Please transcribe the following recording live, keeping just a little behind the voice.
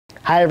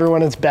Hi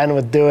everyone, it's Ben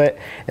with Do It,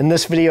 and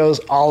this video is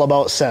all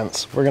about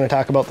scents. We're gonna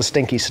talk about the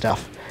stinky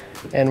stuff,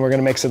 and we're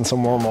gonna mix in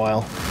some worm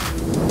oil.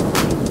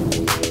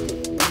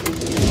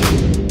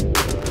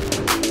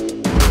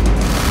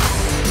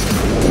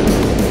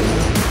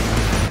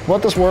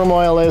 What this worm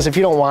oil is, if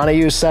you don't want to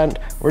use scent,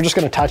 we're just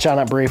going to touch on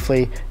it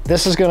briefly.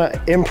 This is going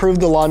to improve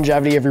the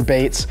longevity of your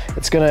baits.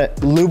 It's going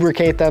to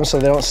lubricate them so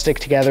they don't stick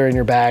together in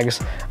your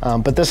bags.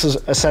 But this is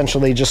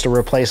essentially just a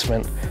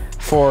replacement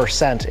for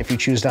scent if you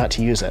choose not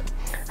to use it.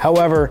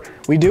 However,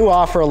 we do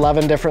offer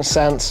 11 different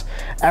scents,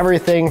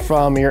 everything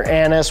from your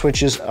anise,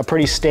 which is a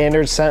pretty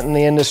standard scent in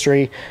the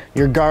industry,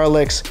 your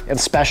garlics, and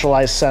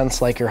specialized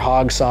scents like your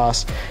hog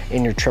sauce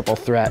and your triple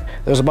threat.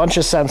 There's a bunch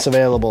of scents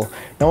available.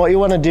 Now what you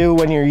want to do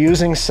when you're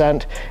using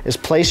scent is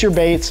place your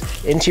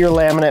baits into your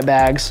laminate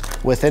bags.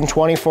 Within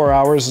 24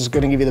 hours is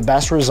going to give you the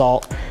best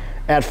result.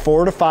 Add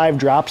 4 to 5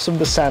 drops of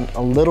the scent,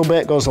 a little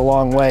bit goes a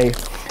long way,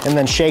 and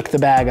then shake the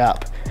bag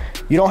up.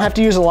 You don't have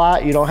to use a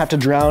lot, you don't have to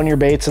drown your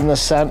baits in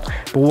this scent,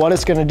 but what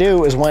it's gonna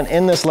do is when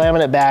in this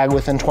laminate bag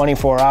within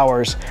 24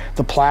 hours,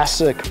 the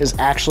plastic is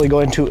actually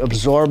going to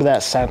absorb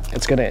that scent.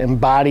 It's gonna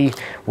embody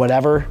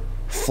whatever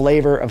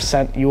flavor of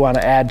scent you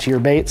wanna add to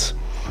your baits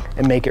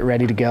and make it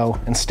ready to go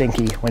and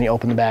stinky when you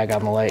open the bag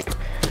on the lake.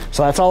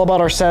 So that's all about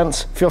our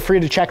scents. Feel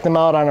free to check them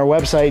out on our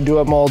website,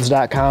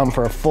 doitmolds.com,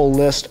 for a full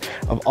list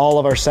of all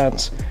of our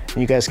scents. And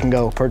you guys can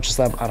go purchase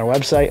them on our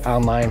website,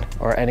 online,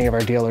 or any of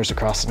our dealers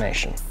across the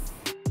nation.